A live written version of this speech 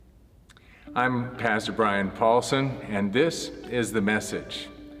I'm Pastor Brian Paulson, and this is The Message.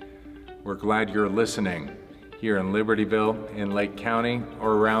 We're glad you're listening here in Libertyville, in Lake County,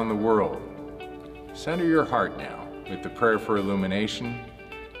 or around the world. Center your heart now with the prayer for illumination,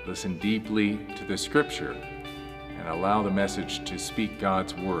 listen deeply to the scripture, and allow the message to speak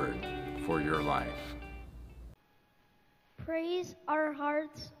God's word for your life. Praise our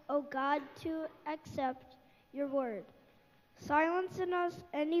hearts, O God, to accept your word. Silence in us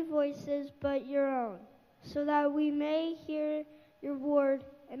any voices but your own, so that we may hear your word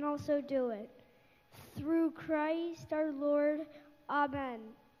and also do it. Through Christ our Lord. Amen.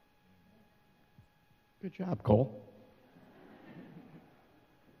 Good job, Cole.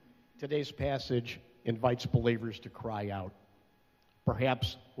 Today's passage invites believers to cry out.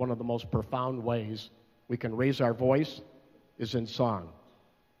 Perhaps one of the most profound ways we can raise our voice is in song,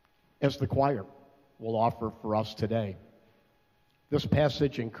 as the choir will offer for us today. This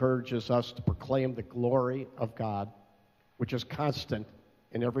passage encourages us to proclaim the glory of God, which is constant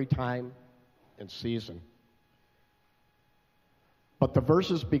in every time and season. But the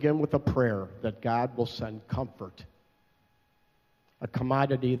verses begin with a prayer that God will send comfort, a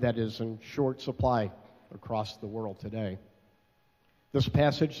commodity that is in short supply across the world today. This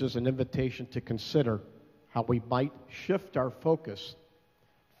passage is an invitation to consider how we might shift our focus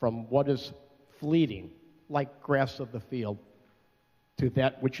from what is fleeting, like grass of the field, to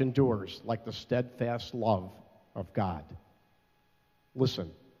that which endures, like the steadfast love of God. Listen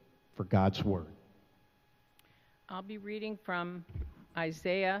for God's word. I'll be reading from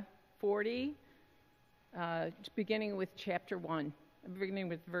Isaiah 40, beginning with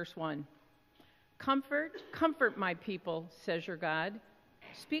verse 1. Comfort my people, says your God.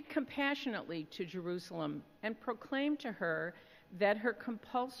 Speak compassionately to Jerusalem and proclaim to her that her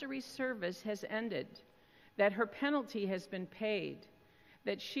compulsory service has ended, that her penalty has been paid,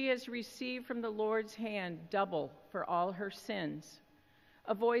 that she has received from the Lord's hand double for all her sins.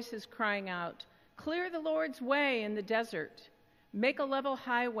 A voice is crying out, "Clear the Lord's way in the desert. Make a level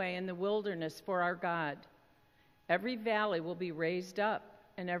highway in the wilderness for our God. Every valley will be raised up,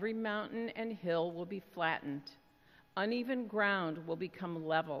 and every mountain and hill will be flattened. Uneven ground will become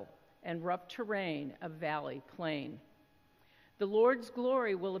level, and rough terrain a valley plain. The Lord's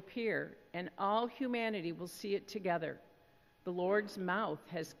glory will appear, and all humanity will see it together. The Lord's mouth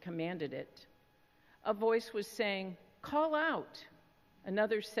has commanded it." A voice was saying, "Call out."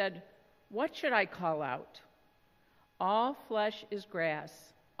 Another said, "What should I call out?" All flesh is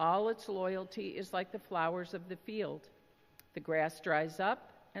grass. All its loyalty is like the flowers of the field. The grass dries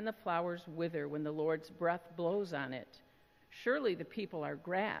up, and the flowers wither when the Lord's breath blows on it. Surely the people are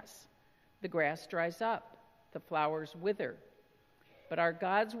grass. The grass dries up, the flowers wither. But our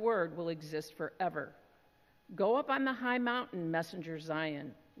God's word will exist forever. Go up on the high mountain, messenger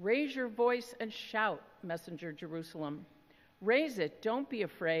Zion. Raise your voice and shout, messenger Jerusalem. Raise it, don't be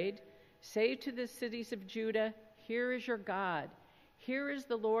afraid. Say to the cities of Judah, here is your God. Here is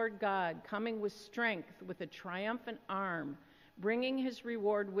the Lord God, coming with strength, with a triumphant arm, bringing his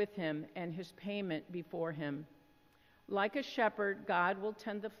reward with him and his payment before him. Like a shepherd, God will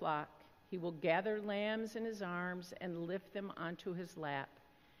tend the flock. He will gather lambs in his arms and lift them onto his lap.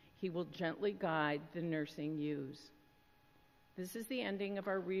 He will gently guide the nursing ewes. This is the ending of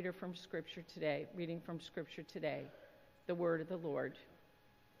our reading from Scripture today. The word of the Lord.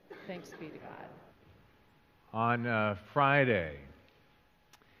 Thanks be to God. On Friday,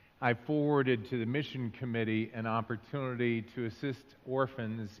 I forwarded to the Mission Committee an opportunity to assist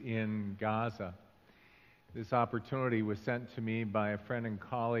orphans in Gaza. This opportunity was sent to me by a friend and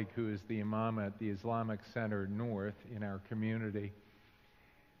colleague who is the imam at the Islamic Center North in our community.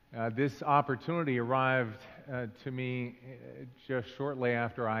 This opportunity arrived to me just shortly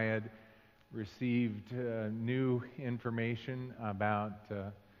after I had received new information about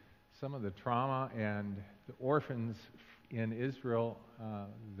some of the trauma and the orphans in Israel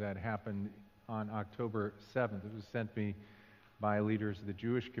that happened on October 7th. It was sent me by leaders of the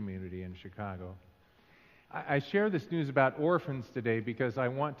Jewish community in Chicago. I share this news about orphans today because I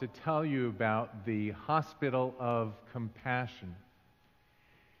want to tell you about the Hospital of Compassion.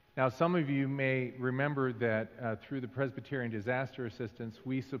 Now, some of you may remember that through the Presbyterian Disaster Assistance,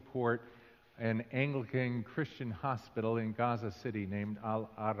 we support an Anglican Christian hospital in Gaza City named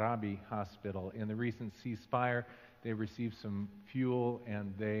Al-Arabi Hospital. In the recent ceasefire, they received some fuel,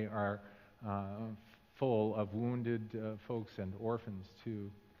 and they are full of wounded folks and orphans,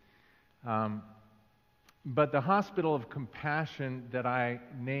 too. But the Hospital of Compassion that I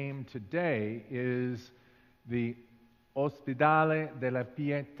name today is the Ospedale della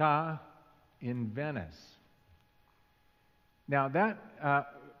Pietà in Venice. Now, that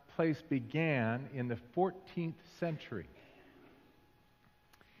place began in the 14th century.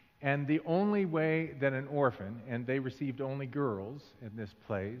 And the only way that an orphan, and they received only girls in this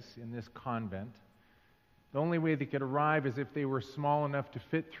place, in this convent, the only way they could arrive is if they were small enough to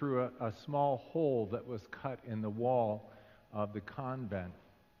fit through a small hole that was cut in the wall of the convent.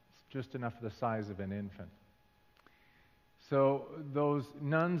 It's just enough the size of an infant. So those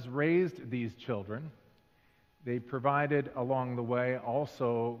nuns raised these children. They provided along the way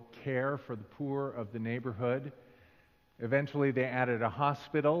also care for the poor of the neighborhood. Eventually they added a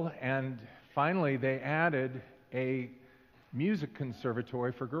hospital, and finally they added a music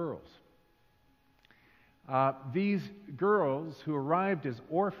conservatory for girls. These girls who arrived as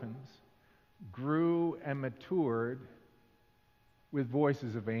orphans grew and matured with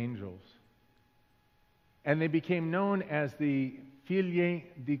voices of angels. And they became known as the figlie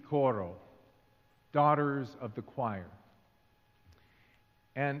di coro, daughters of the choir.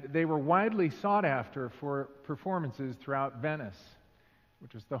 And they were widely sought after for performances throughout Venice,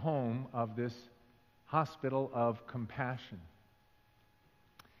 which was the home of this hospital of compassion.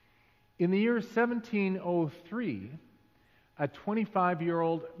 In the year 1703, a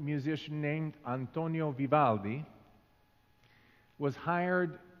 25-year-old musician named Antonio Vivaldi was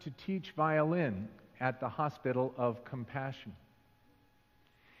hired to teach violin at the Hospital of Compassion.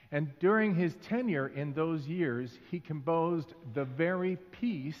 And during his tenure in those years, he composed the very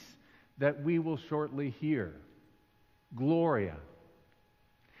piece that we will shortly hear, Gloria,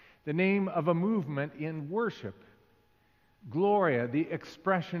 the name of a movement in worship. Gloria, the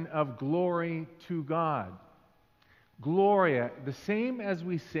expression of glory to God. Gloria, the same as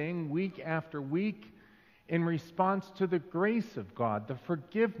we sing week after week in response to the grace of God, the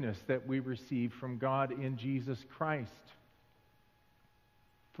forgiveness that we receive from God in Jesus Christ.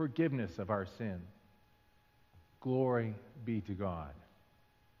 Forgiveness of our sin. Glory be to God.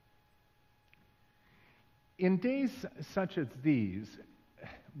 In days such as these,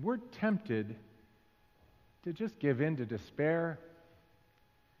 we're tempted to just give in to despair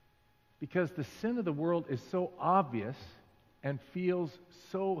because the sin of the world is so obvious and feels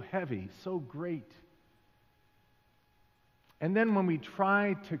so heavy, so great. And then when we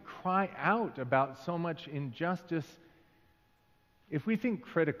try to cry out about so much injustice, if we think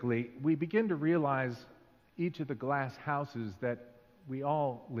critically, we begin to realize each of the glass houses that we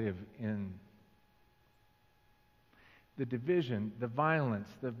all live in. The division, the violence,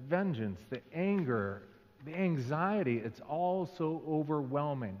 the vengeance, the anger, the anxiety, it's all so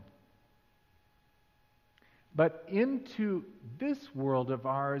overwhelming. But into this world of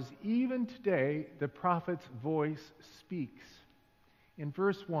ours, even today, the prophet's voice speaks. In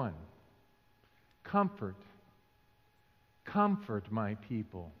verse 1, comfort. Comfort my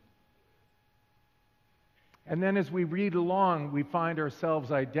people. And then as we read along, we find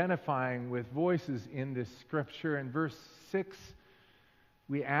ourselves identifying with voices in this scripture. In verse 6,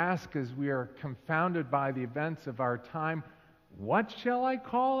 we ask as we are confounded by the events of our time, what shall I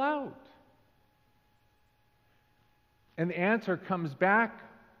call out? And the answer comes back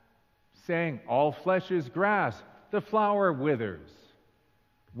saying, all flesh is grass, the flower withers.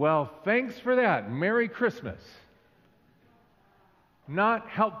 Well, thanks for that. Merry Christmas. Not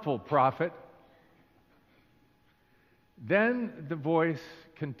helpful, prophet. Then the voice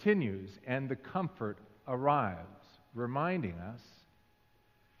continues and the comfort arrives, reminding us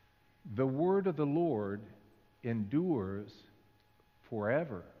the word of the Lord endures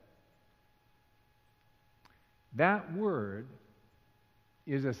forever. That word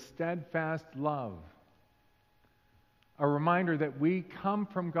is a steadfast love, a reminder that we come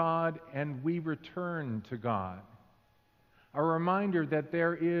from God and we return to God. A reminder that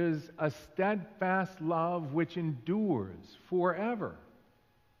there is a steadfast love which endures forever.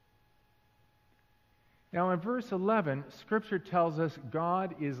 Now in verse 11, Scripture tells us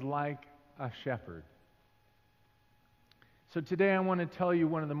God is like a shepherd. So today I want to tell you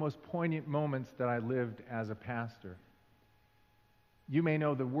one of the most poignant moments that I lived as a pastor. You may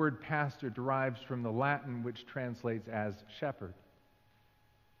know the word pastor derives from the Latin which translates as shepherd.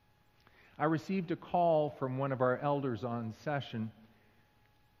 I received a call from one of our elders on session,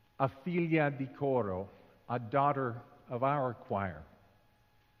 a figlia di coro, a daughter of our choir.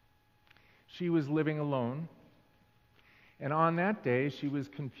 She was living alone, and on that day she was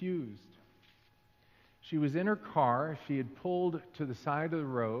confused. She was in her car. She had pulled to the side of the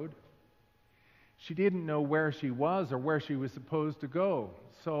road. She didn't know where she was or where she was supposed to go.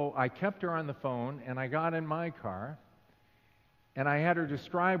 So I kept her on the phone, and I got in my car, and I had her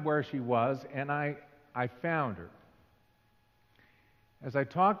describe where she was, and I found her. As I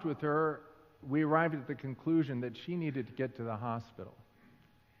talked with her, we arrived at the conclusion that she needed to get to the hospital.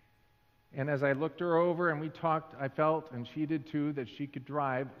 And as I looked her over and we talked, I felt, and she did too, that she could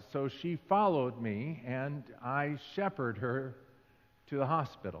drive. So she followed me, and I shepherded her to the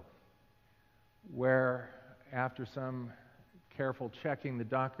hospital, where, after some careful checking, the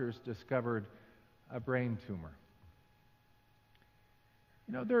doctors discovered a brain tumor.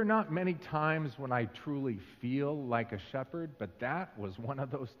 You know, there are not many times when I truly feel like a shepherd, but that was one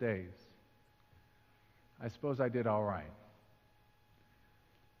of those days. I suppose I did all right.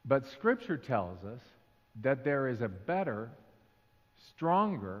 But Scripture tells us that there is a better,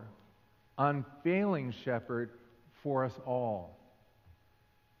 stronger, unfailing shepherd for us all.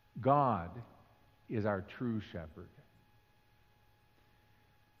 God is our true shepherd.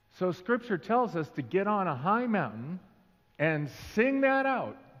 So Scripture tells us to get on a high mountain and sing that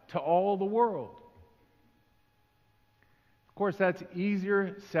out to all the world. Of course, that's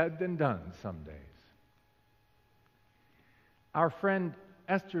easier said than done some days. Our friend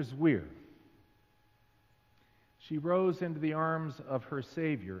Esther Zweer, she rose into the arms of her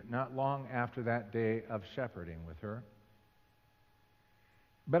Savior not long after that day of shepherding with her.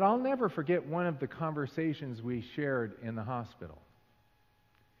 But I'll never forget one of the conversations we shared in the hospital.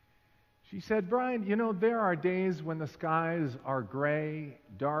 She said, "Brian, you know, there are days when the skies are gray,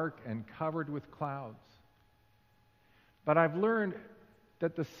 dark, and covered with clouds. But I've learned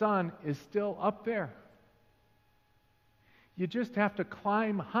that the sun is still up there. You just have to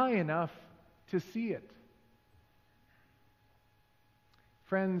climb high enough to see it."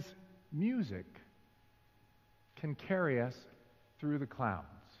 Friends, music can carry us through the clouds.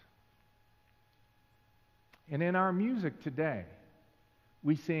 And in our music today,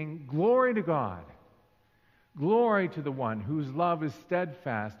 we sing, "Glory to God, glory to the one whose love is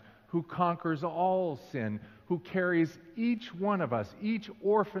steadfast, who conquers all sin, who carries each one of us, each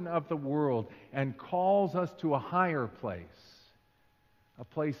orphan of the world, and calls us to a higher place, a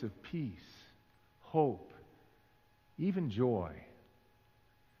place of peace, hope, even joy,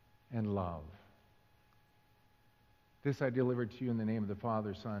 and love." This I delivered to you in the name of the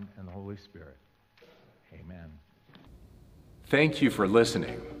Father, Son, and the Holy Spirit. Amen. Thank you for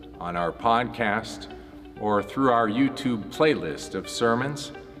listening on our podcast or through our YouTube playlist of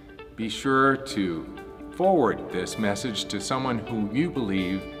sermons. Be sure to forward this message to someone who you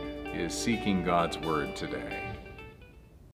believe is seeking God's Word today.